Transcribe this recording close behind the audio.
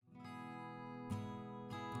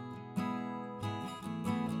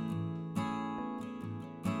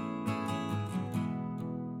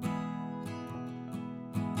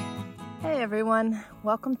Hey everyone,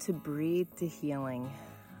 welcome to Breathe to Healing.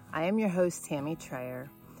 I am your host, Tammy Trayer,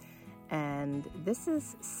 and this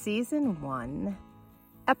is Season 1,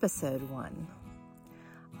 Episode 1.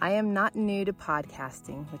 I am not new to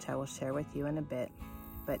podcasting, which I will share with you in a bit,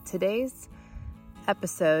 but today's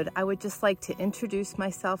episode, I would just like to introduce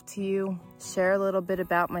myself to you, share a little bit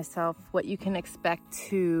about myself, what you can expect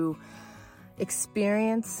to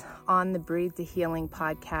experience on the Breathe to Healing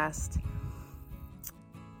podcast,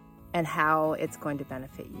 and how it's going to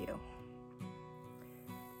benefit you.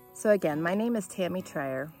 So again, my name is Tammy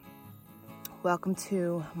Trayer. Welcome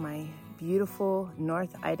to my beautiful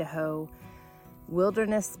North Idaho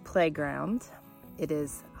wilderness playground. It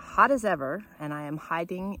is hot as ever, and I am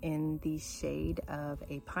hiding in the shade of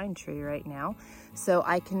a pine tree right now, so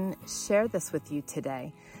I can share this with you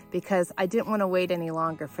today because I didn't want to wait any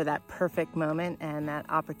longer for that perfect moment and that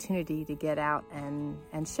opportunity to get out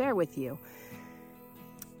and share with you.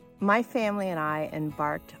 My family and I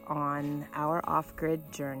embarked on our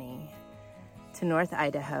off-grid journey to North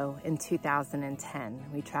Idaho in 2010.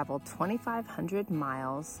 We traveled 2,500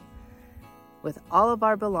 miles with all of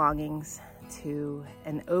our belongings to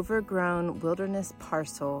an overgrown wilderness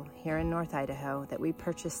parcel here in North Idaho that we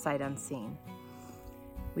purchased sight unseen.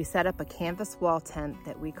 We set up a canvas wall tent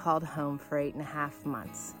that we called home for 8.5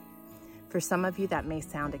 months. For some of you, that may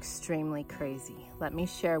sound extremely crazy. Let me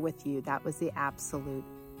share with you, that was the absolute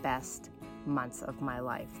best months of my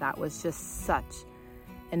life. That was just such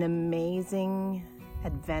an amazing,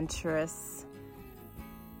 adventurous,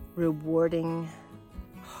 rewarding,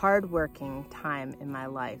 hardworking time in my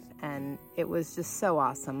life, and it was just so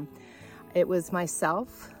awesome. It was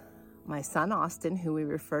myself, my son Austin, who we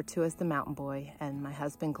refer to as the Mountain Boy, and my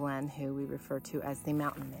husband Glenn, who we refer to as the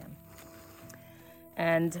Mountain Man.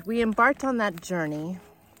 And we embarked on that journey.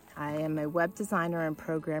 I am a web designer and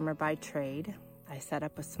programmer by trade. I set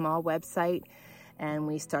up a small website and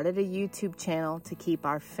we started a YouTube channel to keep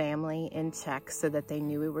our family in check so that they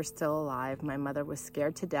knew we were still alive. My mother was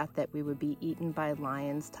scared to death that we would be eaten by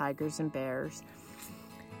lions, tigers, and bears.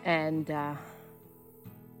 And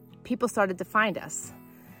people started to find us.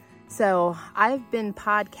 So I've been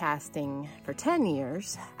podcasting for 10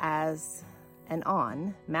 years as and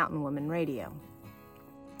on Mountain Woman Radio.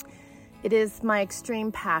 It is my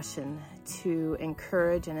extreme passion to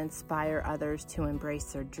encourage and inspire others to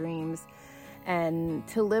embrace their dreams and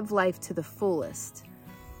to live life to the fullest.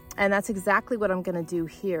 And that's exactly what I'm going to do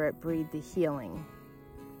here at Breathe the Healing,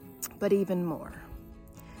 but even more.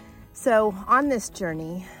 So on this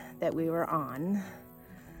journey that we were on,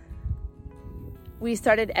 we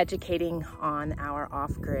started educating on our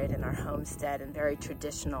off-grid and our homestead and very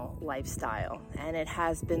traditional lifestyle. And it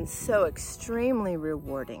has been so extremely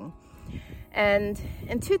rewarding. And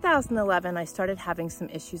in 2011, I started having some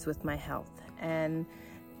issues with my health, and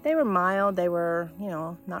they were mild. They were,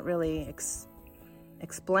 not really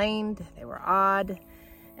explained. They were odd,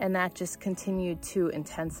 and that just continued to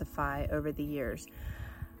intensify over the years.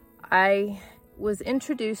 I was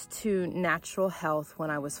introduced to natural health when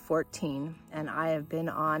I was 14, and I have been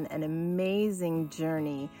on an amazing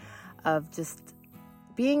journey of just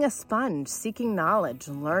being a sponge, seeking knowledge,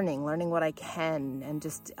 learning what I can, and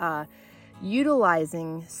just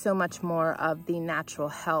utilizing so much more of the natural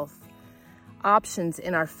health options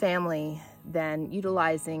in our family than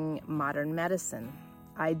utilizing modern medicine.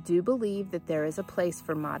 I do believe that there is a place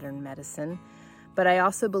for modern medicine, but I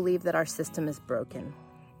also believe that our system is broken.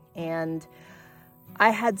 And I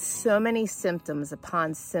had so many symptoms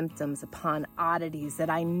upon oddities that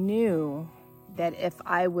I knew that if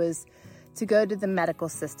I was to go to the medical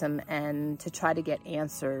system and to try to get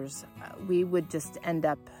answers, we would just end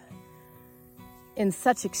up in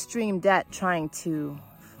such extreme debt trying to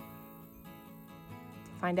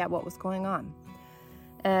find out what was going on.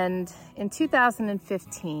 And in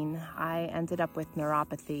 2015, I ended up with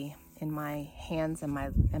neuropathy in my hands and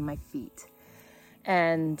my feet.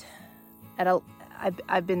 And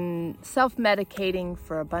I've been self-medicating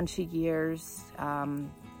for a bunch of years.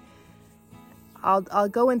 I'll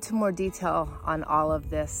go into more detail on all of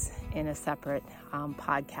this in a separate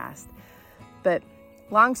podcast. But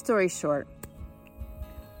long story short,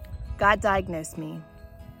 God diagnosed me,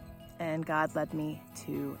 and God led me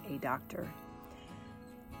to a doctor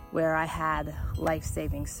where I had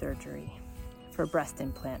life-saving surgery for breast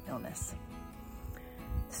implant illness.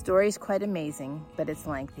 The story is quite amazing, but it's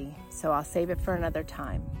lengthy, so I'll save it for another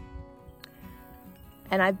time.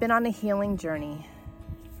 And I've been on a healing journey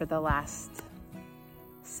for the last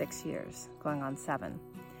 6 years, going on 7.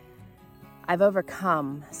 I've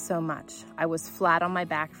overcome so much. I was flat on my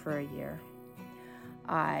back for a year.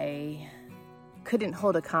 I couldn't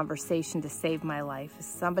hold a conversation to save my life.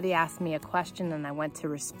 Somebody asked me a question and I went to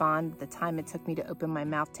respond. The time it took me to open my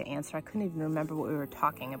mouth to answer, I couldn't even remember what we were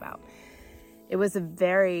talking about. It was a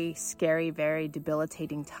very scary, very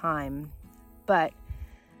debilitating time, but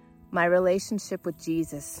my relationship with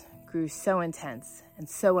Jesus grew so intense and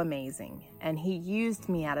so amazing, and he used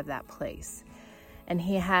me out of that place. And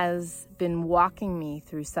he has been walking me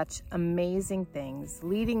through such amazing things,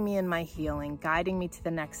 leading me in my healing, guiding me to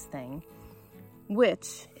the next thing,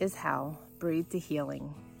 which is how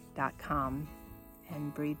BreatheToHealing.com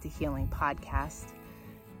and Breathe to Healing podcast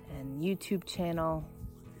and YouTube channel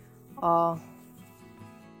all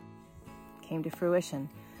came to fruition.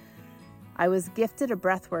 I was gifted a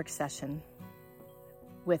breathwork session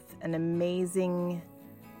with an amazing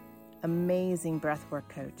breathwork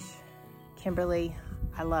coach. Kimberly,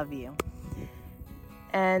 I love you.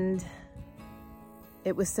 And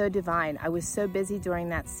it was so divine. I was so busy during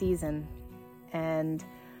that season, and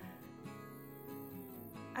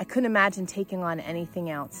I couldn't imagine taking on anything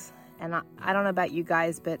else. And I don't know about you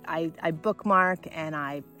guys, but I bookmark and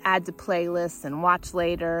I add to playlists and watch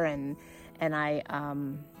later, and I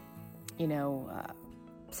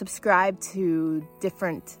subscribe to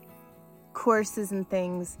different courses and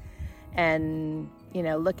things, and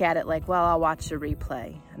look at it like, well, I'll watch the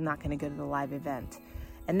replay. I'm not going to go to the live event,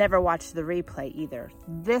 and never watch the replay either.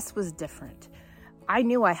 This was different. I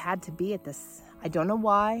knew I had to be at this. I don't know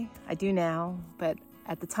why. I do now, but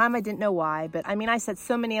at the time I didn't know why. But I set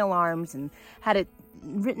so many alarms and had it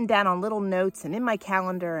written down on little notes and in my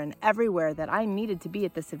calendar and everywhere that I needed to be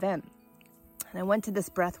at this event. And I went to this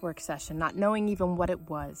breathwork session, not knowing even what it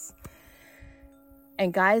was.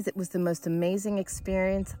 And guys, it was the most amazing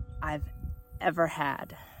experience I've ever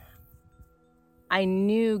had. I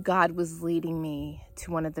knew God was leading me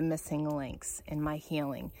to one of the missing links in my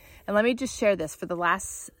healing. And let me just share this. For the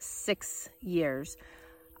last 6 years,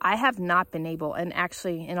 I have not been able, and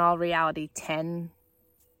actually in all reality, 10,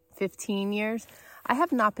 15 years, I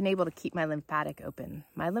have not been able to keep my lymphatic open.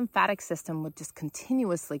 My lymphatic system would just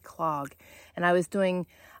continuously clog. And I was doing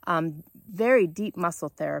very deep muscle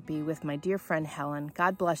therapy with my dear friend, Helen.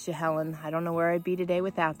 God bless you, Helen. I don't know where I'd be today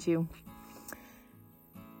without you.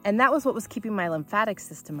 And that was what was keeping my lymphatic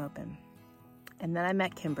system open. And then I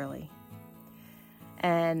met Kimberly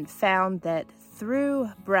and found that through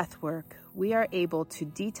breath work, we are able to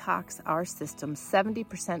detox our system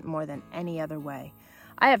 70% more than any other way.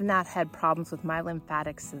 I have not had problems with my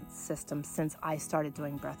lymphatic system since I started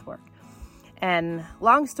doing breath work. And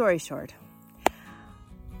long story short,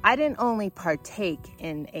 I didn't only partake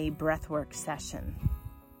in a breathwork session.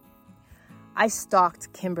 I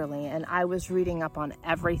stalked Kimberly and I was reading up on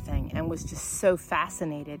everything and was just so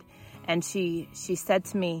fascinated. And she said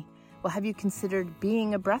to me, well, have you considered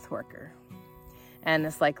being a breath worker? And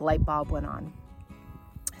this light bulb went on.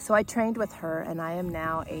 So I trained with her, and I am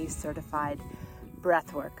now a certified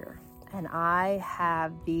breath worker. And I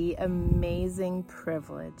have the amazing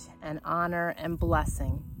privilege and honor and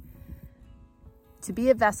blessing to be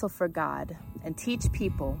a vessel for God and teach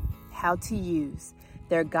people how to use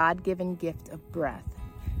their God-given gift of breath.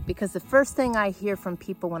 Because the first thing I hear from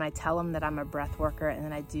people when I tell them that I'm a breath worker and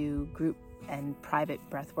then I do group and private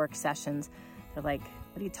breath work sessions, they're like,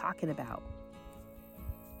 what are you talking about?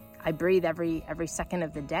 I breathe every second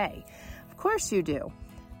of the day. Of course you do,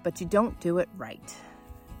 but you don't do it right.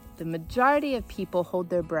 The majority of people hold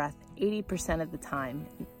their breath 80% of the time,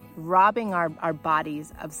 robbing our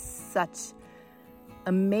bodies of such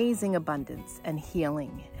amazing abundance and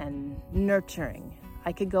healing and nurturing.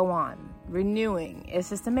 I could go on. Renewing. It's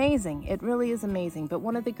just amazing. It really is amazing. But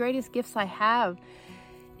one of the greatest gifts I have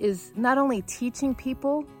is not only teaching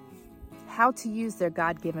people how to use their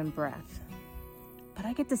God-given breath, but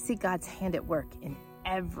I get to see God's hand at work in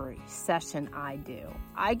every session I do.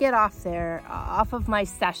 I get off of my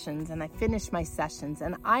sessions, and I finish my sessions,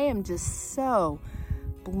 and I am just so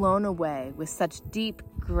blown away with such deep,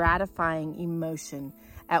 gratifying emotion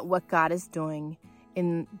at what God is doing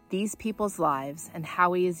in these people's lives and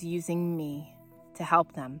how he is using me to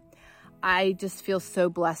help them. I just feel so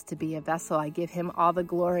blessed to be a vessel. I give him all the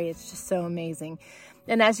glory. It's just so amazing.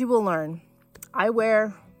 And as you will learn, I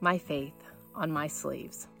wear my faith on my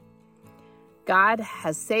sleeves. God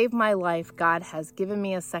has saved my life. God has given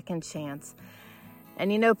me a second chance.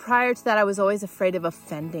 And prior to that, I was always afraid of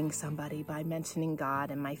offending somebody by mentioning God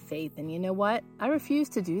and my faith. And you know what? I refuse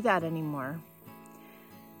to do that anymore.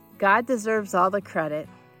 God deserves all the credit,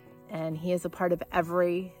 and he is a part of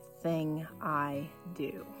everything I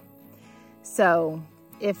do. So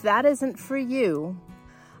if that isn't for you,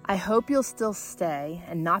 I hope you'll still stay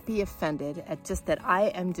and not be offended at just that I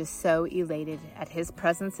am just so elated at his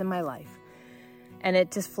presence in my life. and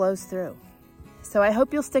it just flows through. So I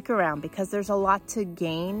hope you'll stick around because there's a lot to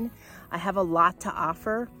gain. I have a lot to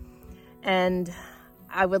offer, and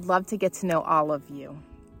I would love to get to know all of you.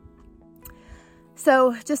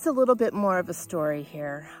 So just a little bit more of a story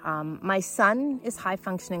here. My son is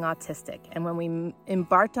high-functioning autistic, and when we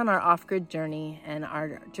embarked on our off-grid journey and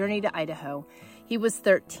our journey to Idaho, he was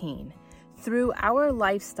 13. Through our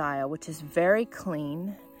lifestyle, which is very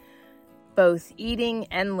clean, both eating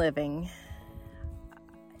and living,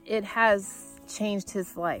 it has changed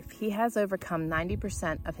his life. He has overcome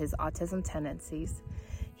 90% of his autism tendencies.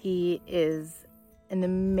 He is an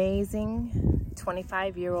amazing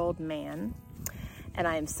 25-year-old man, and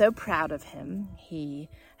I am so proud of him. He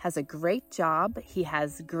has a great job. He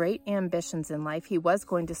has great ambitions in life. He was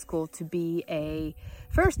going to school to be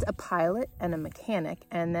first a pilot and a mechanic,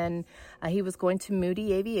 and then he was going to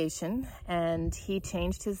Moody Aviation, and he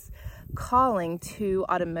changed his calling to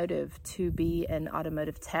automotive, to be an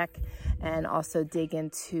automotive tech, and also dig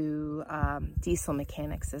into diesel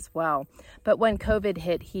mechanics as well. But when COVID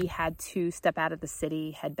hit, he had to step out of the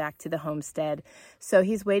city, head back to the homestead. So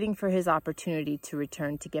he's waiting for his opportunity to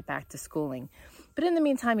return to get back to schooling. But in the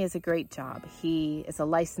meantime, he has a great job. He is a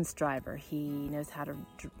licensed driver. He knows how to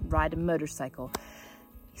ride a motorcycle.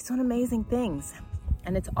 He's doing amazing things.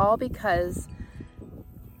 And it's all because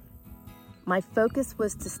my focus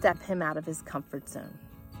was to step him out of his comfort zone.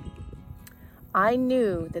 I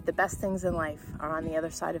knew that the best things in life are on the other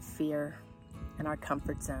side of fear and our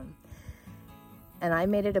comfort zone. And I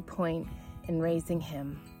made it a point in raising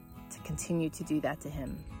him to continue to do that to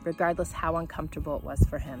him, regardless how uncomfortable it was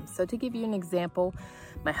for him. So to give you an example,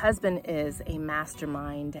 my husband is a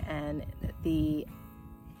mastermind and the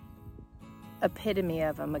epitome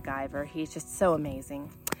of a MacGyver. He's just so amazing.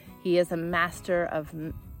 He is a master of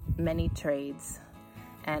many trades,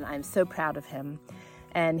 and I'm so proud of him.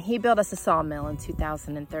 And he built us a sawmill in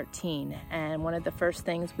 2013, and one of the first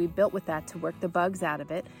things we built with that to work the bugs out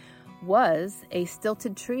of it was a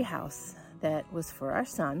stilted tree house that was for our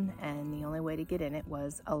son, and the only way to get in it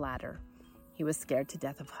was a ladder. He was scared to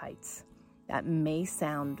death of heights. That may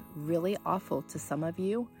sound really awful to some of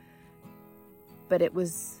you, but it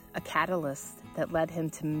was a catalyst that led him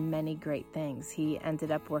to many great things. He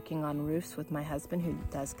ended up working on roofs with my husband, who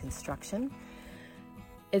does construction.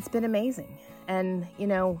 It's been amazing. And, you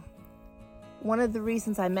know, one of the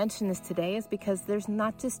reasons I mention this today is because there's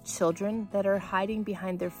not just children that are hiding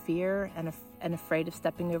behind their fear and afraid of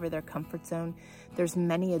stepping over their comfort zone. There's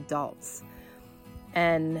many adults.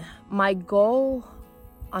 And my goal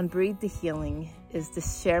on Breathe to Healing is to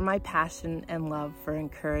share my passion and love for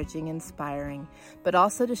encouraging, inspiring, but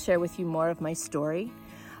also to share with you more of my story,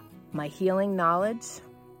 my healing knowledge,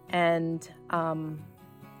 and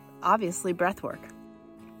obviously breath work.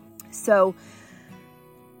 So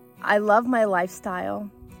I love my lifestyle,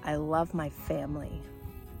 I love my family,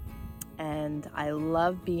 and I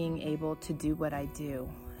love being able to do what I do.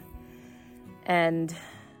 And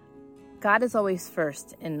God is always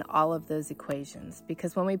first in all of those equations,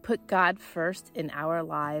 because when we put God first in our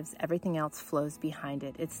lives, everything else flows behind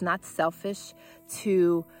it. It's not selfish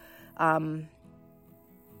to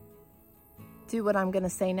do what I'm going to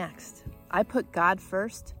say next. I put God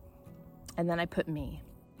first, and then I put me.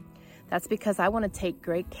 That's because I want to take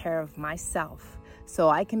great care of myself so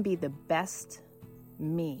I can be the best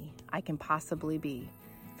me I can possibly be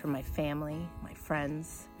for my family, my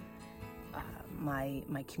friends,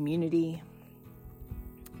 my community,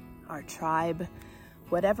 our tribe,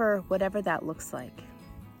 whatever that looks like.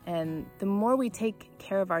 And the more we take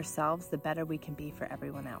care of ourselves, the better we can be for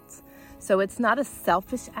everyone else. So it's not a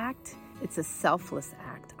selfish act, it's a selfless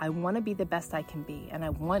act. I want to be the best I can be, and I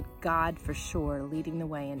want God for sure leading the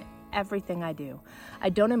way in everything I do. I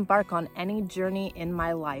don't embark on any journey in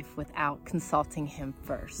my life without consulting Him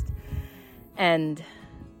first. And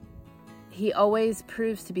He always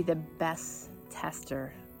proves to be the best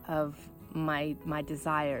tester of my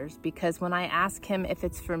desires, because when I ask Him if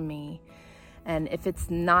it's for me and if it's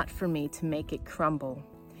not for me to make it crumble,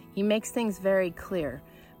 He makes things very clear.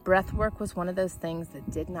 Breath work was one of those things that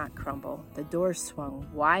did not crumble. The doors swung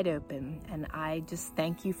wide open, and I just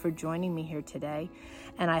thank you for joining me here today.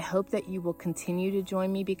 And I hope that you will continue to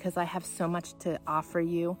join me, because I have so much to offer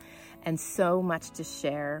you and so much to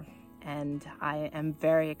share, and I am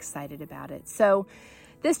very excited about it. So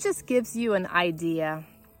this just gives you an idea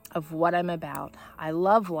of what I'm about. I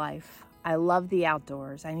love life. I love the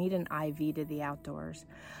outdoors. I need an IV to the outdoors.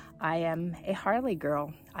 I am a Harley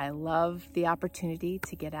girl. I love the opportunity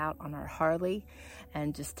to get out on our Harley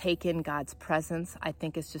and just take in God's presence. I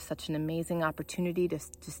think it's just such an amazing opportunity to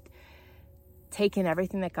just take in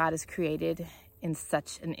everything that God has created in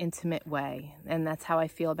such an intimate way. And that's how I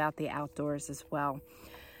feel about the outdoors as well.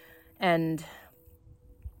 And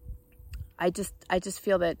I just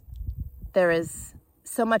feel that there is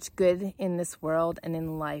so much good in this world and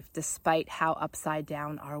in life, despite how upside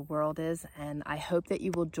down our world is. And I hope that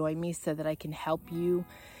you will join me so that I can help you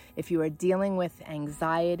if you are dealing with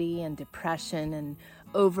anxiety and depression and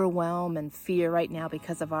overwhelm and fear right now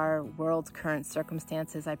because of our world's current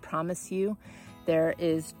circumstances. I promise you there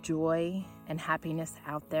is joy and happiness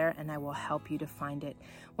out there, and I will help you to find it.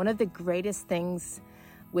 One of the greatest things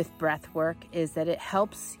with breath work is that it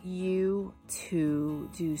helps you to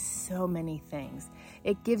do so many things.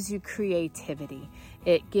 It gives you creativity.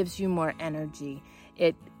 It gives you more energy.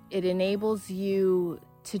 It enables you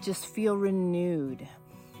to just feel renewed.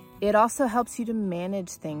 It also helps you to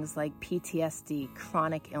manage things like PTSD,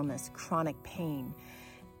 chronic illness, chronic pain.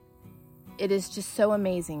 It is just so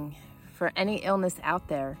amazing for any illness out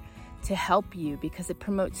there to help you because it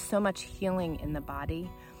promotes so much healing in the body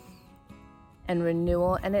and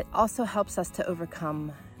renewal, and it also helps us to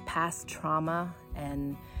overcome past trauma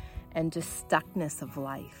and just stuckness of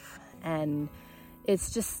life. And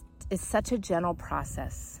it's such a gentle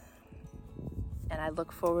process, and I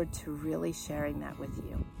look forward to really sharing that with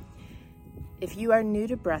you. If you are new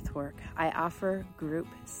to breathwork, I offer group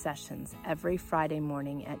sessions every Friday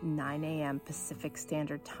morning at 9 a.m. Pacific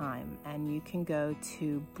Standard Time, and you can go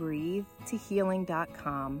to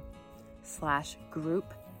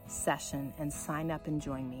breathetohealing.com/group session and sign up and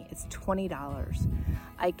join me. It's $20.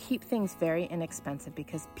 I keep things very inexpensive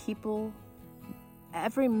because people,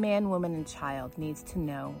 every man, woman, and child needs to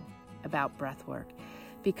know about breathwork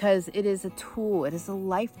because it is a tool, it is a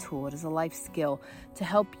life tool, it is a life skill to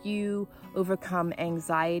help you overcome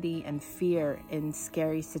anxiety and fear in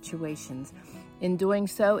scary situations. In doing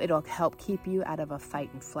so, it'll help keep you out of a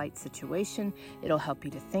fight and flight situation. It'll help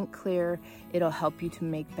you to think clear. It'll help you to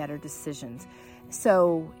make better decisions.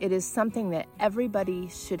 So it is something that everybody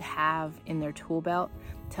should have in their tool belt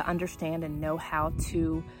to understand and know how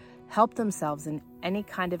to help themselves in any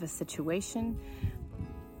kind of a situation.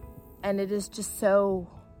 And it is just so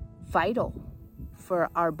vital for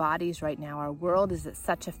our bodies right now. Our world is at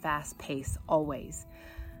such a fast pace always.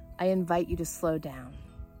 I invite you to slow down.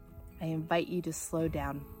 I invite you to slow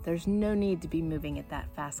down. There's no need to be moving at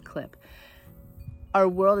that fast clip. Our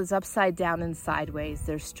world is upside down and sideways.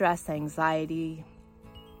 There's stress, anxiety,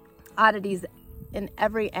 oddities in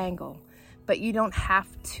every angle, but you don't have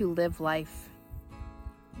to live life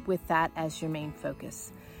with that as your main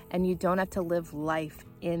focus. And you don't have to live life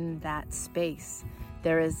in that space.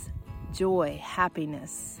 There is joy,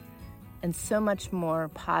 happiness, and so much more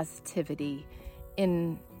positivity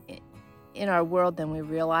in our world than we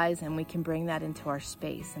realize, and we can bring that into our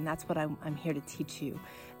space. And that's what I'm here to teach you.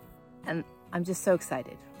 And I'm just so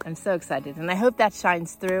excited. I'm so excited. And I hope that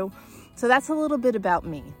shines through. So that's a little bit about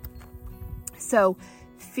me. So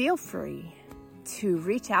feel free to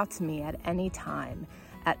reach out to me at any time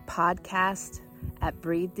at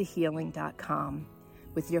podcast@breathetohealing.com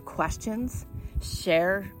with your questions.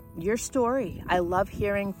 Share your story. I love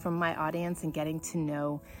hearing from my audience and getting to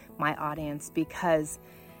know my audience because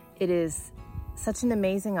it is such an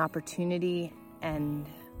amazing opportunity, and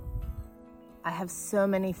I have so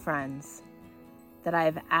many friends that I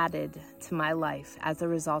have added to my life as a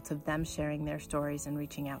result of them sharing their stories and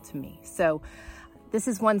reaching out to me. So this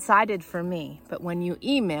is one-sided for me, but when you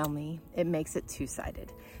email me, it makes it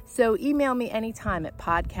two-sided. So email me anytime at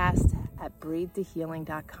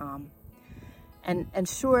podcast@breathetohealing.com and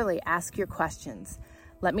surely ask your questions.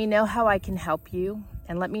 Let me know how I can help you,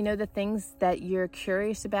 and let me know the things that you're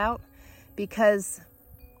curious about, because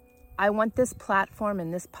I want this platform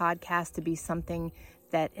and this podcast to be something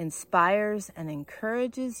that inspires and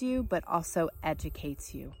encourages you, but also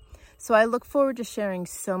educates you. So I look forward to sharing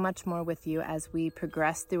so much more with you as we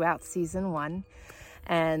progress throughout season 1.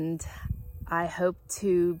 And I hope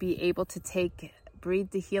to be able to take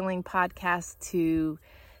Breathe to Healing podcast to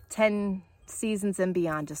 10 seasons and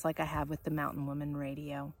beyond, just like I have with the Mountain Woman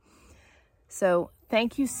Radio. So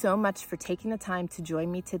thank you so much for taking the time to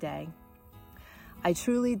join me today. I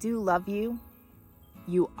truly do love you.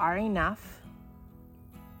 You are enough,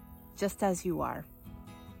 just as you are.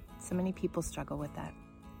 So many people struggle with that,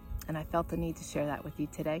 and I felt the need to share that with you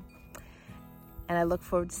today. And I look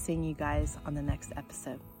forward to seeing you guys on the next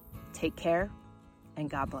episode. Take care, and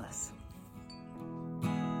God bless.